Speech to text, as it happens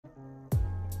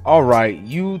All right,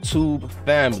 YouTube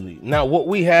family. Now, what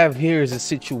we have here is a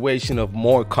situation of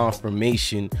more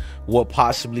confirmation. What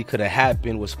possibly could have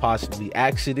happened was possibly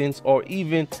accidents or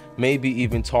maybe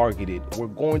even targeted. We're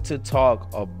going to talk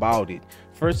about it.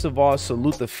 First of all,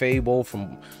 salute the Fable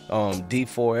from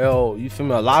D4L. You feel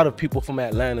me? A lot of people from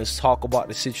Atlanta talk about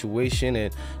the situation,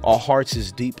 and our hearts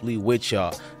is deeply with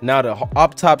y'all. Now, the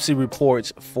autopsy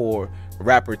reports for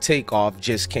rapper Takeoff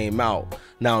just came out.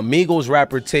 Now, Migos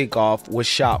rapper Takeoff was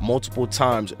shot multiple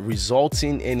times,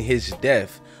 resulting in his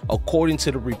death, according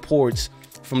to the reports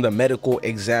from the medical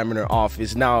examiner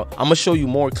office. Now, I'm gonna show you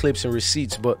more clips and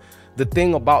receipts, but the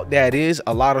thing about that is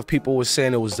a lot of people were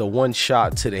saying it was the one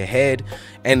shot to the head.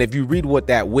 And if you read what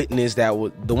that witness, that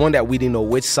was the one that we didn't know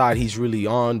which side he's really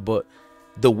on, but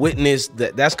the witness,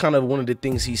 that's kind of one of the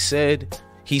things he said.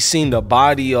 He seen the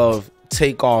body of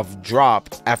Takeoff drop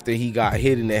after he got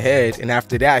hit in the head, and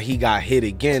after that he got hit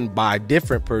again by a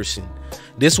different person.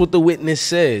 This is what the witness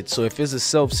said. So if it's a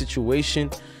self situation,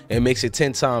 it makes it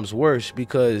 10 times worse,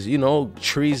 because you know,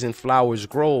 trees and flowers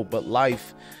grow, but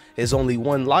life is only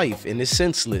one life and it's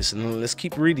senseless. And let's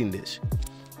keep reading this.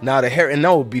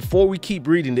 Now, before we keep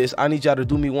reading this, I need y'all to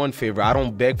do me one favor. I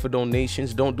don't beg for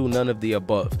donations, don't do none of the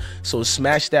above. So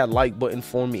smash that like button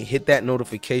for me, hit that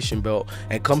notification bell,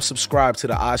 and come subscribe to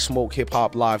the I Smoke Hip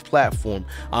Hop Live platform.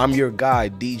 I'm your guy,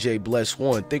 DJ Bless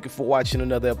One. Thank you for watching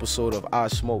another episode of I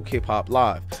Smoke Hip Hop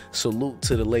Live. Salute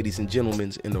to the ladies and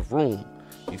gentlemen in the room.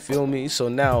 You feel me? So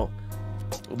now,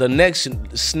 the next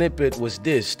snippet was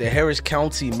this. The Harris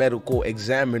County Medical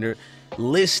Examiner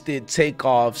listed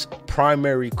Takeoff's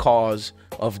primary cause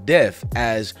of death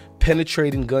as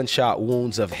penetrating gunshot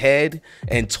wounds of head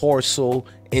and torso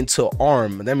into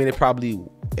arm. I mean,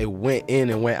 it went in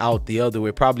and went out the other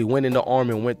way. It probably went in the arm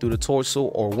and went through the torso,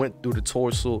 or went through the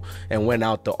torso and went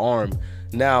out the arm.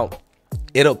 Now,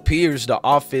 it appears the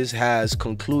office has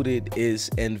concluded its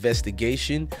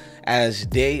investigation, as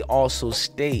they also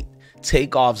state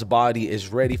Takeoff's body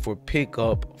is ready for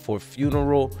pickup for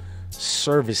funeral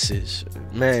services.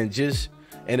 Man, just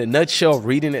in a nutshell,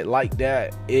 reading it like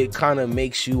that, it kind of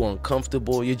makes you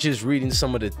uncomfortable. You're just reading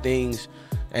some of the things,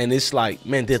 and it's like,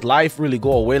 man, did life really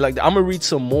go away like that? I'm gonna read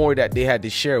some more that they had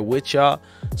to share with y'all,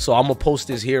 so I'm gonna post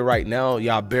this here right now.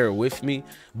 Y'all bear with me.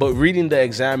 But reading the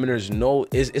examiner's note,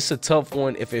 it's a tough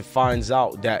one if it finds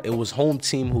out that it was home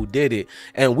team who did it.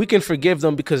 And we can forgive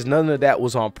them because none of that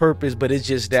was on purpose, but it's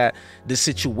just that the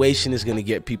situation is going to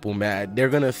get people mad. They're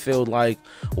going to feel like,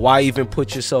 why even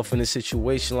put yourself in a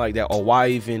situation like that? Or why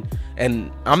even,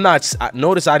 and notice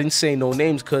I didn't say no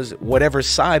names, because whatever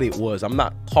side it was, I'm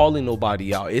not calling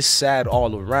nobody out. It's sad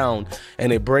all around,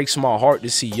 and it breaks my heart to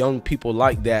see young people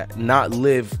like that not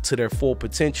live to their full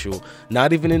potential,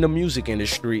 not even in the music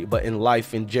industry, but in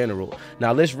life in general.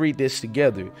 Now let's read this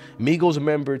together. Migos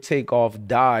member Takeoff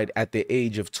died at the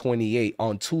age of 28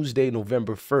 on Tuesday,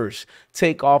 November 1st.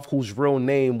 Takeoff, whose real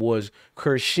name was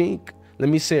Kershink, let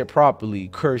me say it properly,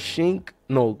 Kershinik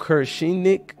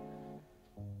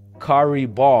Kari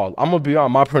Ball. I'm gonna be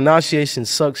honest, my pronunciation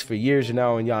sucks for years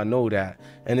now, and y'all know that.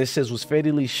 And it says was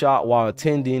fatally shot while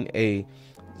attending a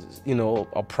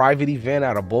private event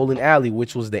at a bowling alley,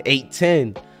 which was the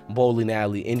 810 bowling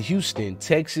alley in Houston,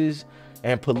 Texas.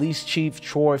 And Police Chief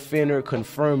Troy Finner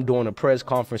confirmed during a press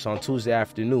conference on Tuesday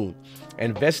afternoon.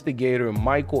 Investigator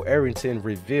Michael Arrington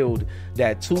revealed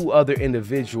that 2 other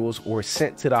individuals were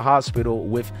sent to the hospital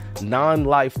with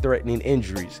non-life-threatening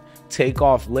injuries.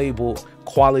 Takeoff label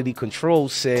Quality Control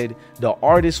said the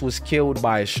artist was killed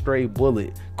by a stray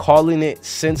bullet, calling it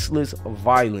senseless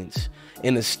violence.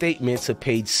 In a statement to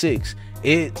Page 6,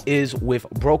 it is with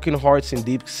broken hearts and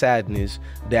deep sadness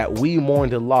that we mourn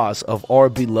the loss of our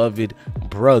beloved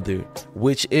brother,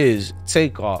 which is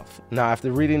Takeoff. Now,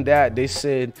 after reading that, they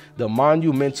said the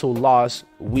monumental loss,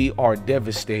 we are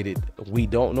devastated. We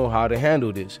don't know how to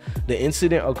handle this. The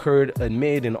incident occurred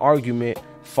amid an argument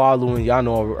following, y'all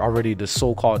know already, the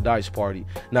so-called dice party.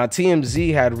 Now,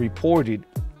 TMZ had reported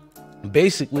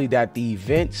basically that the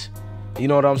event, you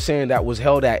know what I'm saying, that was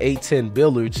held at 810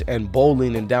 Billiards and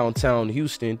Bowling in downtown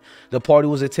Houston. The party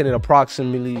was attended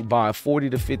approximately by 40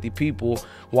 to 50 people,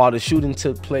 while the shooting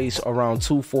took place around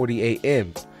 2:40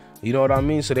 a.m. You know what I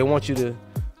mean? So they want you to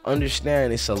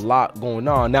understand it's a lot going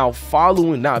on. Now,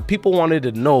 people wanted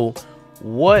to know,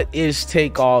 what is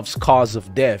Takeoff's cause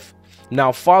of death?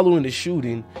 Now, following the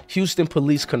shooting, Houston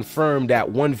police confirmed that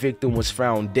one victim was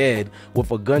found dead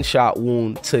with a gunshot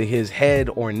wound to his head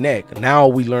or neck. Now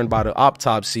we learned by the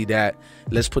autopsy that,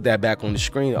 let's put that back on the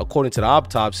screen. According to the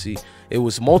autopsy, it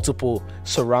was multiple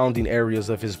surrounding areas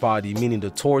of his body, meaning the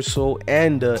torso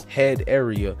and the head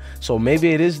area. So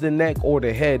maybe it is the neck or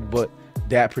the head, but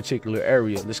that particular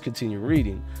area. Let's continue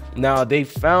reading. Now, they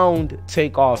found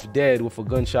Takeoff dead with a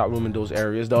gunshot wound in those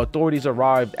areas. The authorities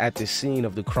arrived at the scene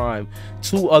of the crime.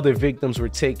 2 other victims were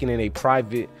taken in a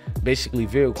private, basically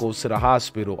vehicles, to the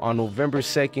hospital. On November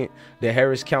 2nd, the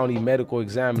Harris County medical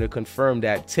examiner confirmed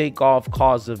that Takeoff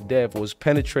cause of death was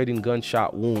penetrating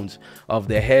gunshot wounds of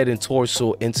the head and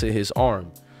torso into his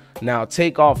arm. Now,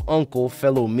 Takeoff uncle,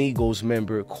 fellow Migos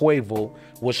member Quavo,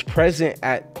 was present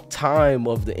at time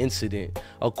of the incident.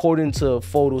 According to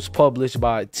photos published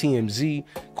by TMZ,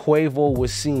 Quavo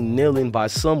was seen kneeling by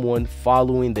someone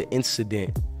following the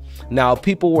incident. Now,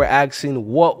 people were asking,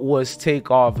 what was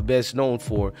Takeoff best known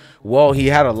for? Well, he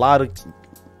had a lot of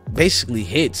basically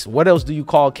hits. What else do you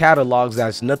call catalogs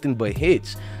that's nothing but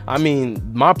hits? I mean,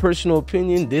 my personal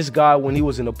opinion, this guy, when he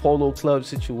was in a Polo Club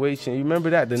situation, you remember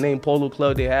that, the name Polo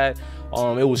Club they had?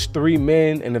 It was 3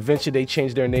 men, and eventually they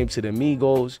changed their name to the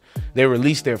Migos. They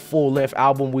released their full-length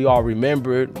album, we all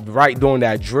remembered, right during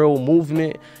that drill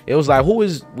movement. It was like, who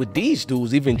is with these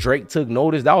dudes? Even Drake took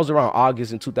notice. That was around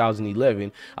August in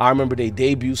 2011. I remember their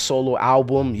debut solo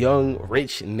album, Young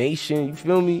Rich Nation, you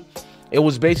feel me? It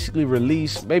was basically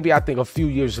released, maybe I think a few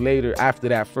years later after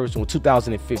that first one,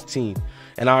 2015.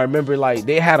 And I remember, like,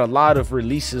 they had a lot of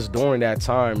releases during that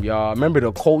time, y'all. I remember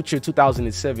The Culture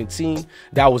 2017.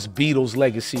 That was Beatles'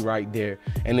 legacy right there.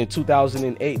 And in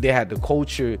 2008, they had The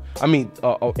Culture. I mean,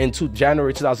 in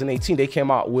January 2018, they came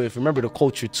out with, remember, The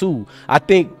Culture 2. I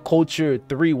think Culture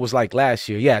 3 was like last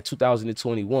year. Yeah,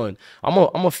 2021.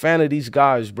 I'm a fan of these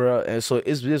guys, bro. And so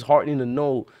it's disheartening to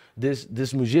know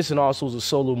this musician also is a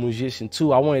solo musician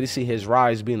too. I wanted to see his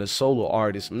rise being a solo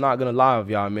artist. I'm not gonna lie with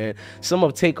y'all, man. Some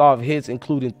of Takeoff hits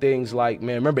including things like,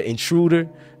 man, remember Intruder?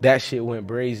 That shit went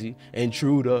crazy.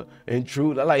 Intruder.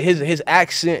 Like his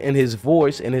accent and his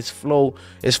voice and his flow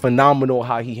is phenomenal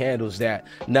how he handles that.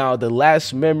 Now, the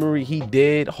last memory he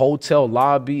did, Hotel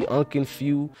Lobby,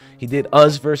 Unconfused. He did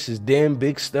Us versus Them,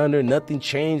 Big Stunner, Nothing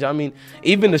Changed. I mean,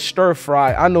 even the Stir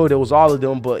Fry, I know there was all of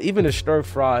them, but even the Stir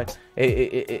Fry,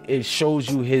 it shows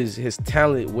you his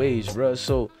talent ways, bro.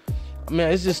 So,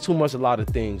 man, it's just too much, a lot of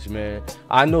things, man.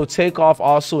 I know Takeoff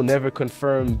also never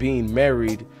confirmed being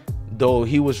married, though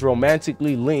he was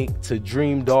romantically linked to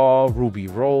Dream Doll, Ruby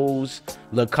Rose,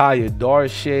 Lakaya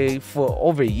Darche for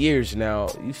over years now.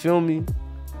 You feel me?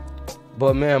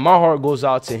 But, man, my heart goes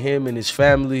out to him and his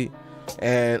family.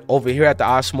 And over here at the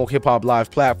I Smoke Hip Hop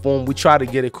Live platform, we try to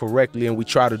get it correctly and we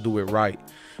try to do it right.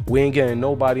 We ain't getting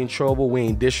nobody in trouble. We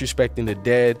ain't disrespecting the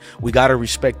dead. We got to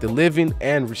respect the living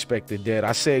and respect the dead.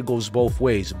 I say it goes both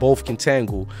ways. Both can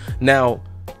tangle. Now,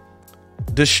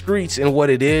 the streets and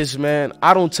what it is, man,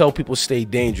 I don't tell people stay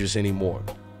dangerous anymore.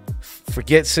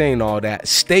 Forget saying all that.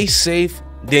 Stay safe,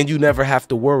 then you never have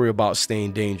to worry about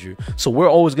staying dangerous. So we're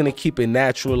always going to keep it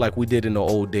natural like we did in the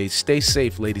old days. Stay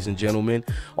safe, ladies and gentlemen.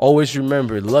 Always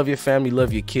remember, love your family,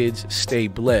 love your kids, stay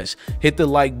blessed. Hit the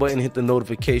like button, hit the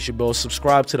notification bell,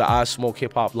 subscribe to the I Smoke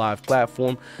Hip Hop Live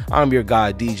platform. I'm your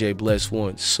guy, DJ Bless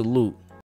One. Salute.